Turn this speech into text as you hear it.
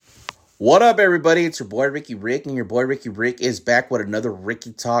What up, everybody? It's your boy Ricky Rick, and your boy Ricky Rick is back with another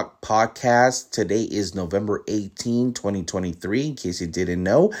Ricky Talk podcast. Today is November 18, 2023. In case you didn't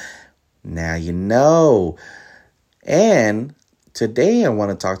know, now you know. And today I want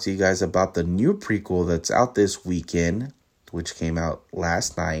to talk to you guys about the new prequel that's out this weekend, which came out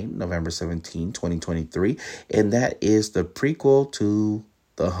last night, November 17, 2023. And that is the prequel to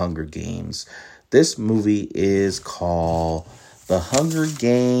The Hunger Games. This movie is called The Hunger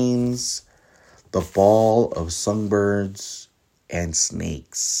Games, The Ballad of Songbirds and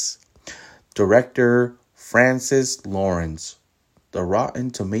Snakes. Director Francis Lawrence. The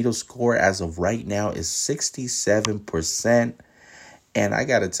Rotten Tomato score as of right now is 67%. And I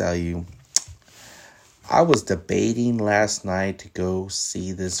gotta tell you, I was debating last night to go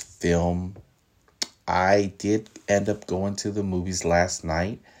see this film. I did end up going to the movies last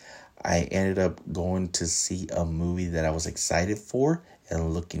night. I ended up going to see a movie that I was excited for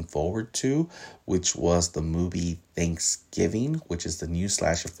and looking forward to, which was the movie Thanksgiving, which is the new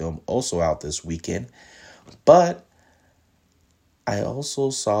slasher film also out this weekend. But I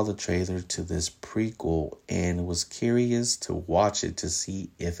also saw the trailer to this prequel and was curious to watch it to see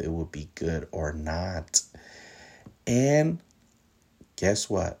if it would be good or not. And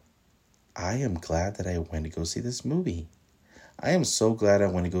guess what? I am glad that I went to go see this movie. I am so glad I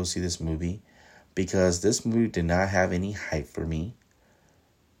went to go see this movie because this movie did not have any hype for me.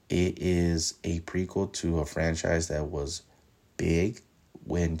 It is a prequel to a franchise that was big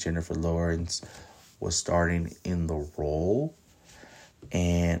when Jennifer Lawrence was starting in the role.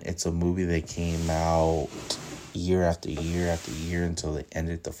 And it's a movie that came out year after year after year until they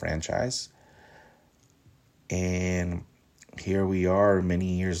ended the franchise. And here we are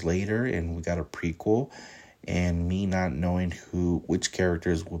many years later, and we got a prequel. And me not knowing which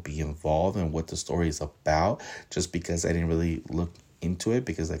characters will be involved and what the story is about, just because I didn't really look into it,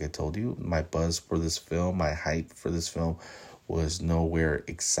 because like I told you, my buzz for this film, my hype for this film was nowhere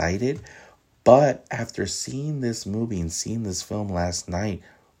excited. But after seeing this movie and seeing this film last night,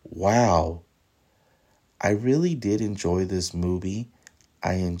 wow, I really did enjoy this movie.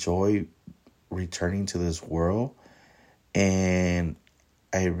 I enjoy returning to this world, and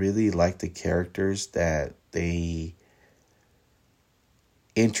I really like the characters that they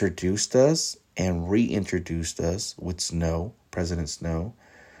introduced us and reintroduced us with Snow, President Snow,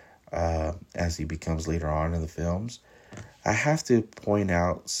 as he becomes later on in the films. I have to point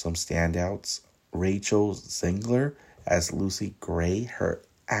out some standouts. Rachel Zegler as Lucy Gray, her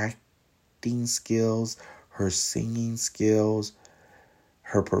acting skills, her singing skills,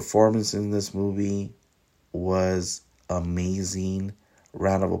 her performance in this movie was amazing.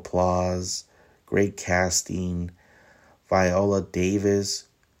 Round of applause. Great casting. Viola Davis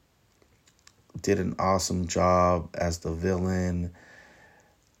did an awesome job as the villain.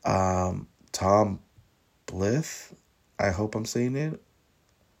 Tom Blyth, I hope I'm saying it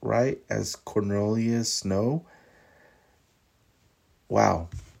right, as Cornelius Snow. Wow,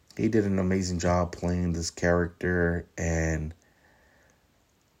 he did an amazing job playing this character, and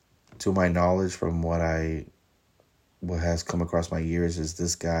to my knowledge, from what has come across my ears, is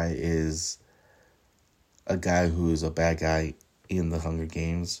this guy is a guy who is a bad guy in the Hunger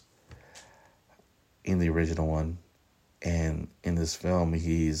Games, in the original one. And in this film,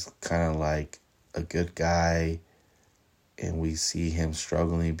 he's kind of like a good guy, and we see him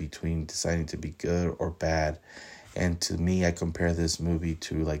struggling between deciding to be good or bad. And to me, I compare this movie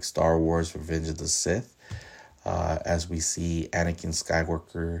to like Star Wars Revenge of the Sith, as we see Anakin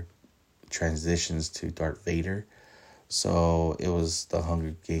Skywalker transitions to Darth Vader. So it was the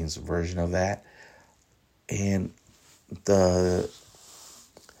Hunger Games version of that. And the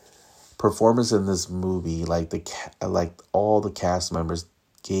performance in this movie, like all the cast members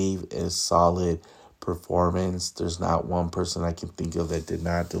gave a solid performance. There's not one person I can think of that did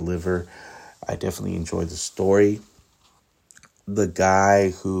not deliver. I definitely enjoyed the story. The guy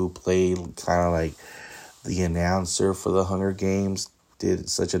who played kind of like the announcer for the Hunger Games did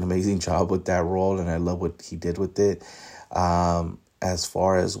such an amazing job with that role, and I love what he did with it. As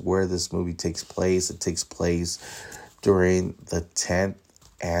far as where this movie takes place, it takes place during the 10th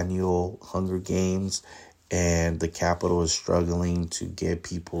annual Hunger Games, and the Capitol is struggling to get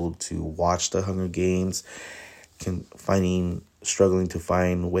people to watch the Hunger Games, struggling to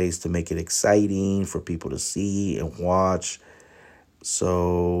find ways to make it exciting for people to see and watch.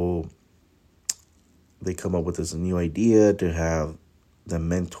 So they come up with this new idea to have the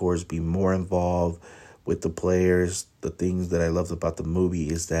mentors be more involved with the players. The things that I loved about the movie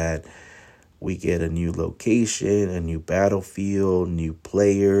is that we get a new location, a new battlefield, new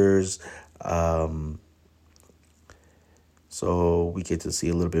players. So we get to see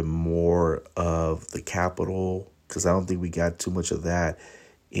a little bit more of the Capitol, because I don't think we got too much of that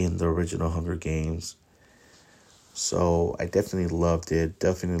in the original Hunger Games. So I definitely loved it.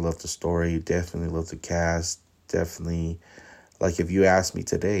 Definitely loved the story. Definitely loved the cast. Definitely, like, if you asked me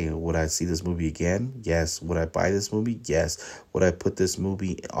today, would I see this movie again? Yes. Would I buy this movie? Yes. Would I put this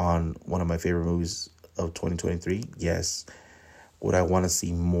movie on one of my favorite movies of 2023? Yes. Would I want to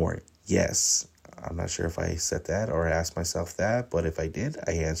see more? Yes. I'm not sure if I said that or asked myself that, but if I did,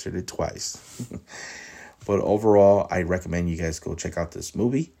 I answered it twice. But overall, I recommend you guys go check out this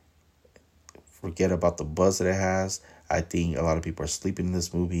movie. Forget about the buzz that it has. I think a lot of people are sleeping in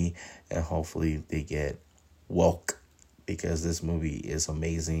this movie, and hopefully they get woke, because this movie is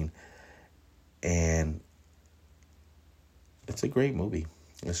amazing and it's a great movie.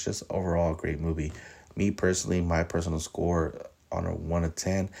 It's just overall a great movie. Me personally, my personal score on a 1 to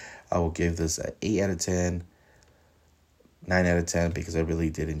 10, I will give this an 8 out of 10, 9 out of 10, because I really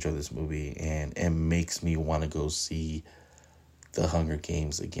did enjoy this movie, and it makes me want to go see the Hunger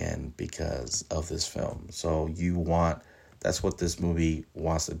Games again because of this film. So that's what this movie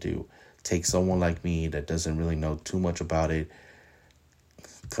wants to do. Take someone like me that doesn't really know too much about it,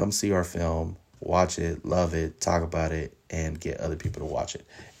 come see our film, watch it, love it, talk about it, and get other people to watch it.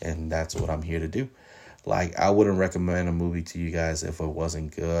 And that's what I'm here to do. Like, I wouldn't recommend a movie to you guys if it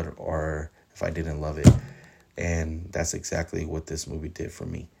wasn't good or if I didn't love it. And that's exactly what this movie did for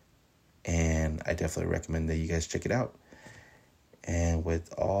me. And I definitely recommend that you guys check it out. And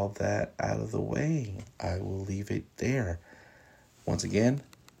with all that out of the way, I will leave it there. Once again,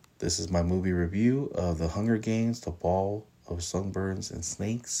 this is my movie review of The Hunger Games, The Ballad of Songbirds and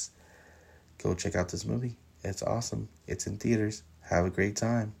Snakes. Go check out this movie. It's awesome. It's in theaters. Have a great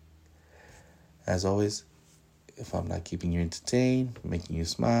time. As always, if I'm not keeping you entertained, making you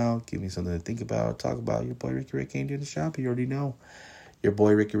smile, give me something to think about, talk about, your boy Ricky Rick ain't doing his job. You already know. Your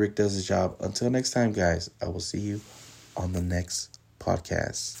boy Ricky Rick does his job. Until next time, guys, I will see you on the next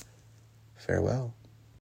podcast. Farewell.